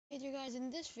Hey there guys,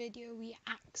 in this video we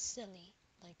act silly,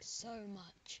 like so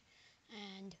much.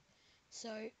 And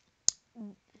so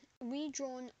we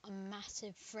drawn a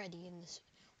massive Freddy in this,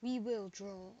 we will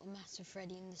draw a massive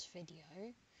Freddy in this video.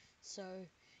 So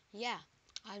yeah,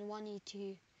 I want you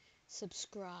to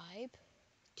subscribe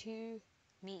to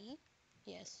me,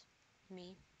 yes,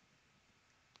 me,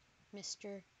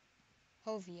 Mr.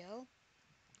 Hovio,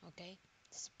 okay,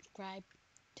 subscribe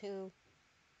to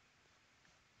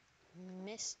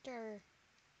Mr.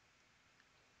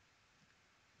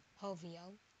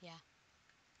 Hovio, yeah,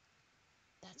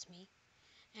 that's me.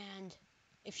 And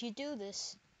if you do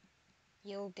this,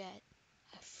 you'll get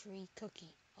a free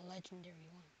cookie, a legendary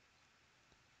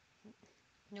one.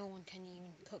 No one can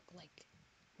even cook like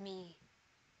me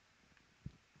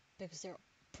because they're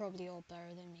probably all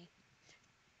better than me.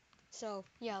 So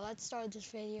yeah, let's start this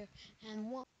video. And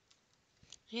what,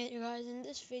 hey guys, in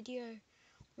this video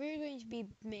we're going to be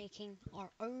making our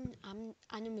own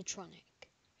animatronic.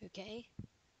 Okay,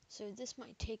 so this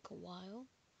might take a while.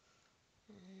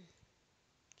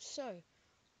 So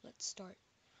let's start.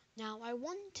 Now I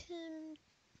want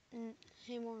him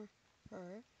or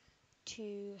her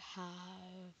to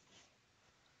have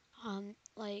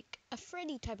like a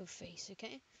Freddy type of face,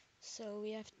 okay? So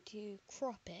we have to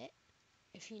crop it,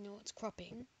 if you know what's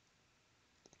cropping,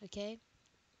 okay?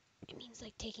 It means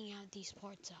like taking out these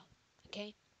parts out,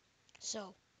 okay?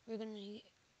 So we're gonna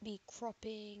be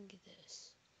cropping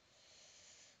this.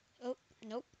 Oh,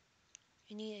 nope,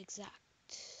 I need exact.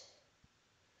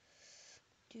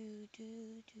 Do.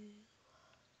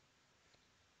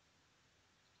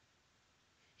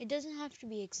 It doesn't have to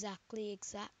be exactly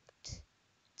exact,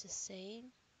 just saying.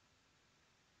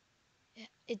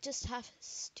 It just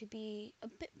has to be a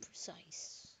bit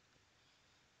precise.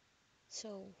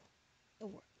 So it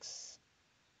works.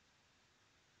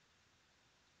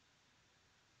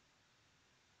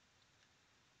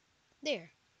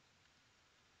 There.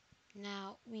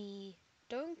 Now we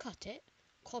don't cut it,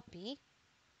 copy,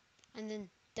 and then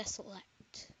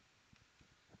deselect.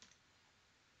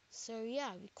 So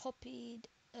yeah, we copied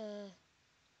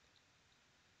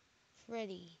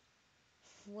Freddy.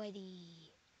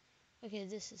 Freddy. Okay,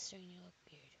 this is starting to look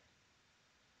weird.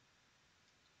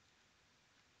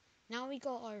 Now we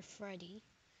got our Freddy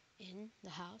in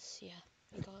the house. Yeah,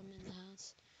 we got him in the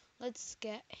house. Let's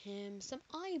get him some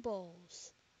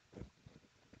eyeballs.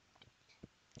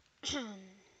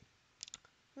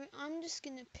 I'm just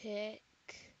gonna pick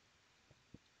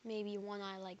maybe one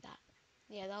eye like that.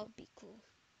 Yeah, that would be cool.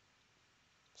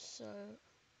 So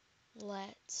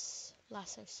let's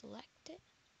lasso select it.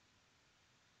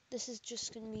 This is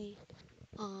just gonna be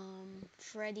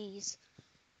Freddy's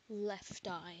left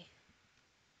eye.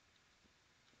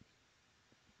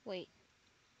 Wait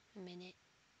a minute.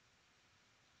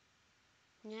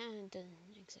 Yeah, it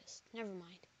doesn't exist. Never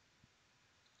mind.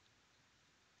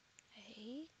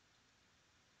 Hey.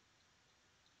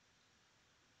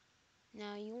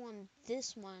 Now you want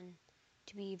this one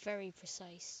to be very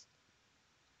precise.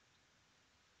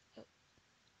 Oh,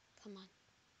 come on.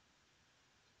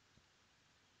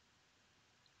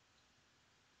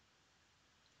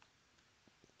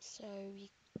 So we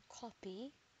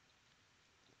copy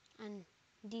and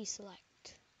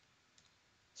deselect.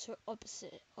 So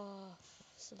opposite of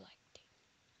selecting.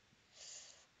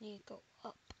 Need to go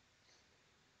up.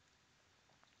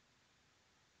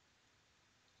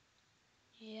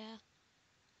 Yeah.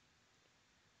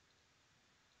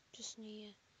 Just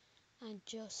need to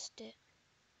adjust it.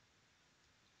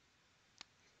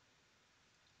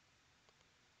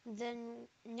 Then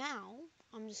now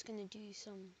I'm just gonna do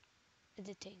some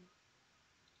editing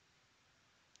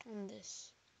on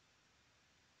this.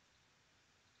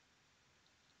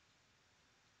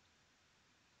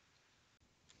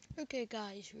 Okay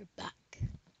guys, we're back.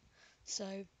 So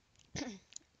a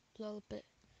little bit,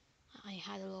 I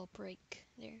had a little break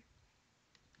there.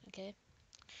 Okay,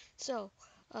 so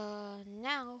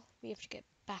now we have to get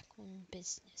back on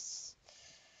business.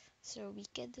 So we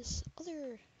get this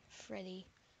other Freddy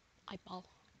eyeball.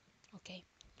 Okay,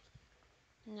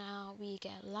 now we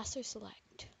get lasso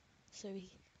select. So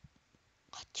we,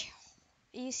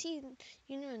 you see,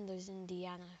 you know, in those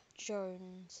Indiana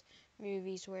Jones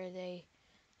movies where they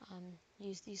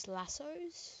use these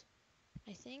lassos,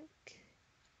 I think.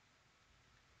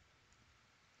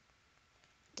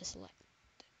 Deselect.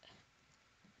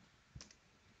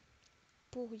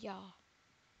 Booyah.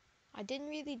 I didn't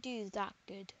really do that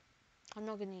good. I'm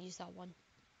not gonna use that one.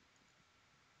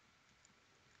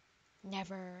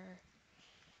 Never.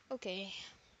 Okay.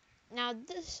 Now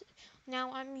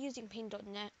I'm using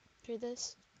paint.net for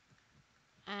this.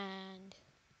 And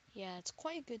yeah, it's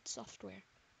quite good software.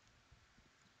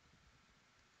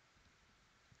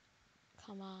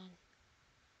 Come on.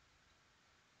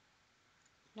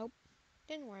 Nope,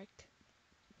 didn't work.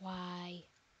 Why?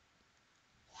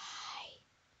 Why?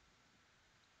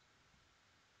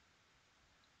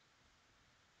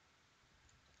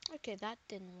 Okay, that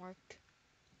didn't work.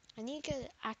 I need to get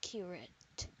it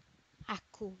accurate.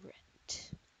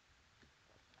 Accurate.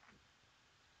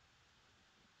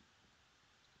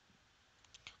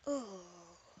 Oh,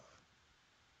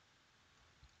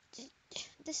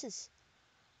 this is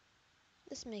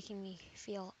making me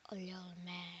feel a little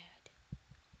mad.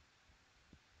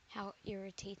 How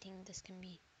irritating this can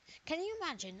be. Can you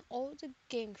imagine all the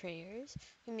game creators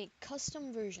who make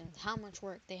custom versions, how much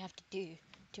work they have to do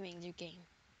to make their game?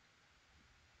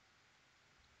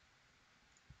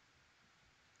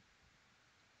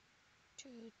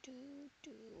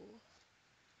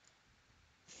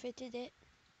 Fitted it,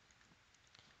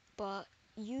 but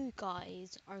you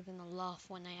guys are gonna laugh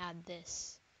when I add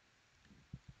this.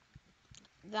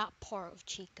 That part of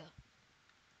Chica.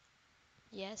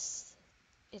 Yes,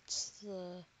 it's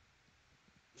the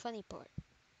funny part.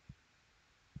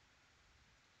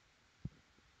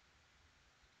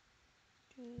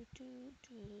 Do, do,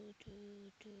 do,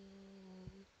 do, do.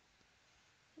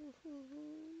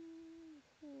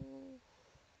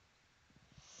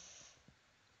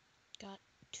 Got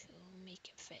to make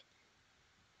it fit.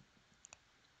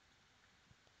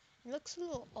 It looks a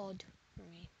little odd for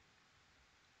me.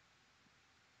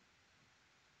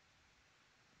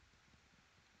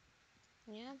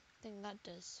 Yeah, I think that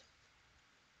does.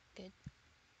 Good.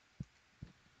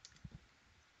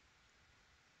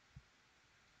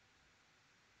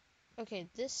 Okay,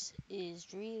 this is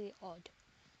really odd.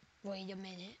 Wait a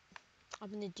minute. I'm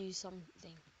gonna do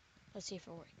something. Let's see if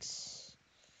it works.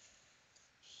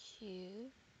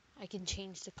 Hue. I can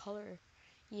change the color.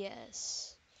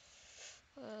 Yes.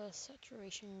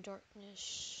 Saturation,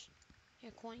 darkness.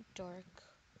 Yeah, quite dark.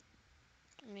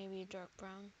 Maybe dark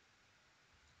brown.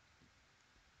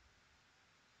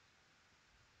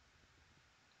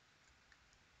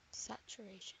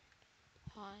 Saturation.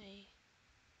 High.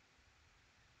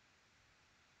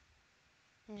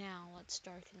 Now let's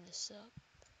darken this up.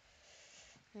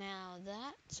 Now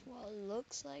that's what it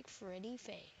looks like Freddy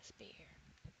Fazbear.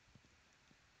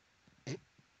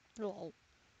 Lol.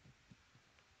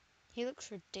 He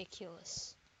looks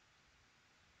ridiculous.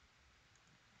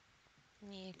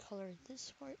 Need to color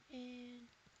this part in.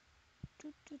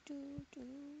 Do, do, do, do.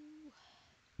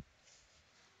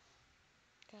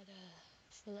 Gotta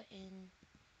fill it in.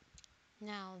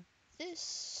 Now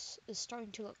this is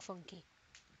starting to look funky.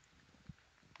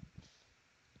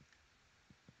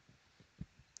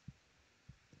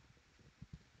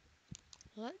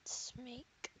 Let's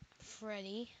make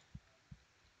Freddy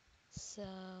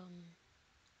some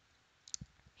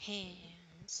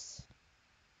hands.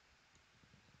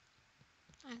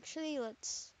 Actually,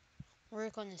 let's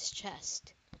work on his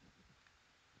chest.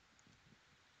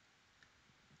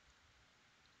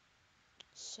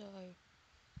 So,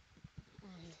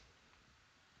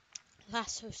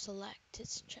 lasso select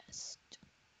his chest.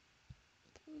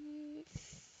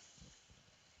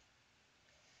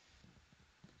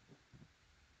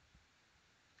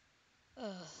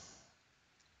 Ugh,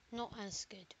 not as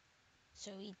good.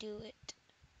 So we do it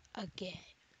again.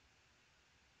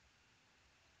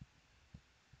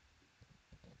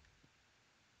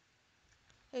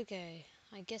 Okay,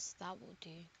 I guess that will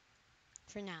do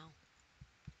for now.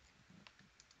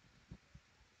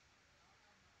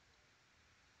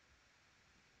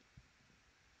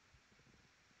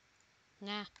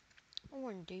 Nah, it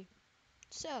won't do.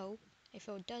 So, if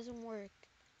it doesn't work,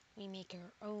 we make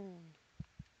our own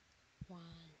one.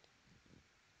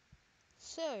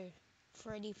 So,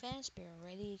 Freddy Fazbear,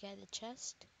 ready to get a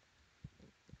chest?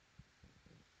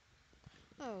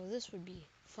 Oh, this would be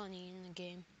funny in the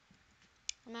game.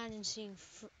 Imagine seeing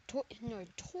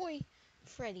toy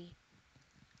Freddy.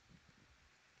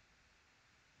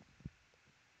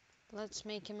 Let's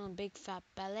make him a big fat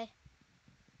belly.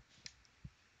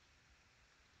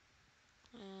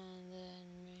 And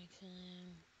then make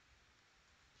him...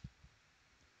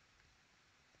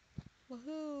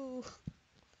 Woohoo!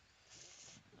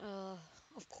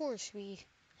 Of course we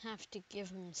have to give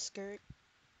him a skirt.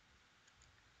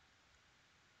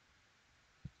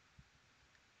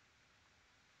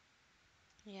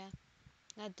 Yeah,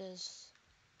 that does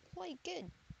quite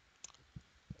good.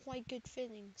 Quite good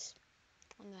fittings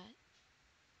on that.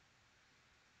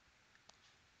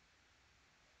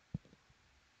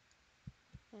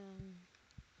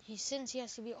 Since he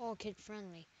has to be all kid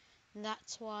friendly,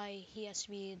 that's why he has to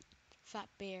be a fat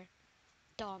bear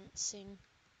dancing.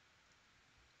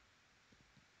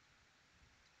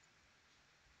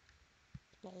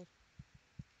 Lol.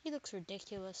 He looks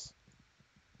ridiculous.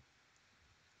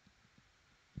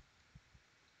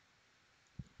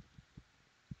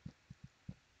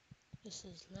 This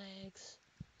is legs.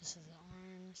 This is the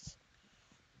arms.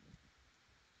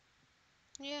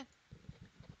 Yeah.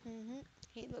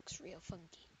 He looks real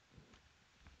funky.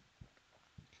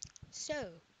 So,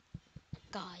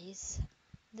 guys,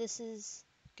 this is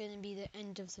gonna be the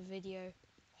end of the video.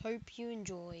 Hope you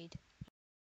enjoyed.